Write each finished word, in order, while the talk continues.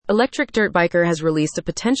Electric Dirt Biker has released a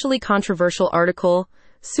potentially controversial article.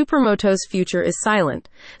 Supermoto's future is silent.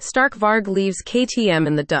 Stark Varg leaves KTM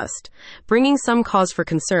in the dust, bringing some cause for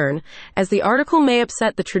concern, as the article may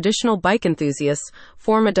upset the traditional bike enthusiasts,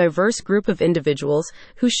 form a diverse group of individuals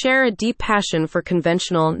who share a deep passion for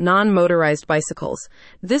conventional, non-motorized bicycles.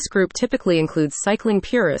 This group typically includes cycling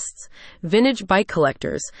purists, vintage bike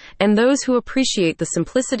collectors, and those who appreciate the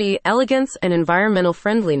simplicity, elegance, and environmental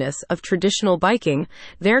friendliness of traditional biking.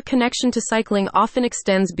 Their connection to cycling often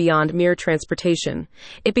extends beyond mere transportation.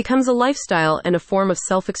 It becomes a lifestyle and a form of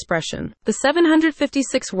self-expression. The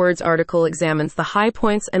 756 words article examines the high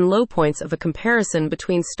points and low points of a comparison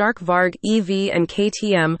between Stark Varg EV and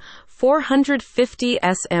KTM 450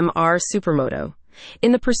 SMR Supermoto.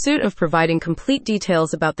 In the pursuit of providing complete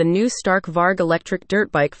details about the new Stark Varg electric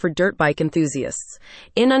dirt bike for dirt bike enthusiasts.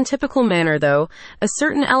 In untypical manner, though, a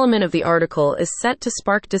certain element of the article is set to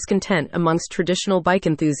spark discontent amongst traditional bike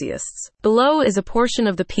enthusiasts. Below is a portion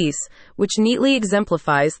of the piece which neatly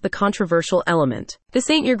exemplifies the controversial element. This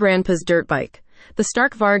ain't your grandpa's dirt bike. The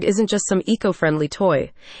Stark Varg isn't just some eco-friendly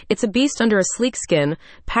toy. It's a beast under a sleek skin,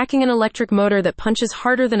 packing an electric motor that punches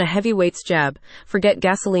harder than a heavyweight's jab. Forget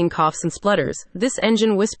gasoline coughs and splutters. This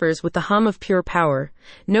engine whispers with the hum of pure power.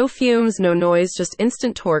 No fumes, no noise, just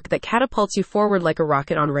instant torque that catapults you forward like a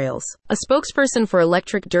rocket on rails. A spokesperson for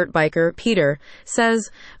Electric Dirt Biker, Peter, says,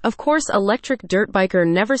 "Of course, Electric Dirt Biker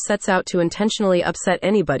never sets out to intentionally upset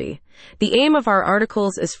anybody. The aim of our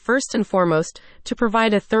articles is first and foremost to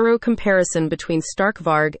provide a thorough comparison between Stark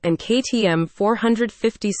Varg and KTM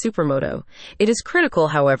 450 Supermoto. It is critical,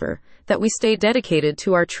 however, that we stay dedicated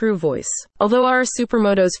to our true voice. Although our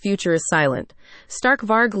Supermoto's future is silent, Stark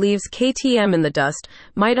Varg leaves KTM in the dust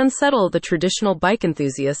might unsettle the traditional bike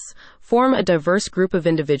enthusiasts, form a diverse group of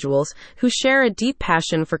individuals who share a deep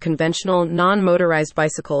passion for conventional, non-motorized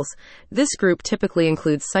bicycles. This group typically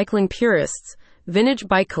includes cycling purists, vintage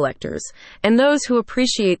bike collectors, and those who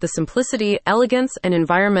appreciate the simplicity, elegance, and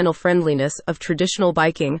environmental friendliness of traditional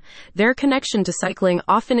biking. Their connection to cycling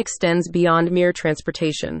often extends beyond mere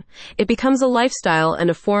transportation. It becomes a lifestyle and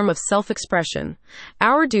a form of self-expression.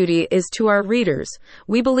 Our duty is to our readers.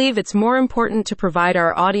 We believe it's more important to provide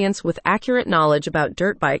our audience with accurate knowledge about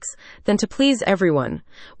dirt bikes than to please everyone,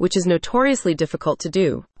 which is notoriously difficult to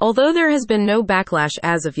do. Although there has been no backlash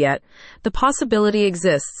as of yet, the possibility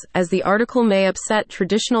exists, as the article may upset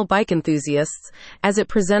traditional bike enthusiasts, as it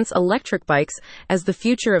presents electric bikes as the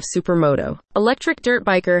future of Supermoto. Electric Dirt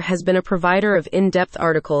Biker has been a provider of in-depth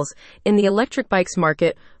articles in the electric bikes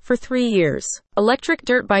market for 3 years. Electric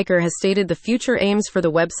Dirt Biker has stated the future aims for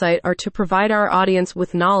the website are to provide our audience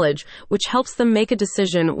with knowledge which helps them make a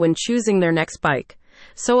decision when choosing their next bike.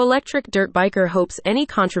 So Electric Dirt Biker hopes any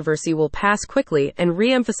controversy will pass quickly and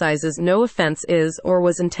re-emphasizes no offense is or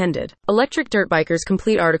was intended. Electric Dirt Biker's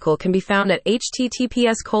complete article can be found at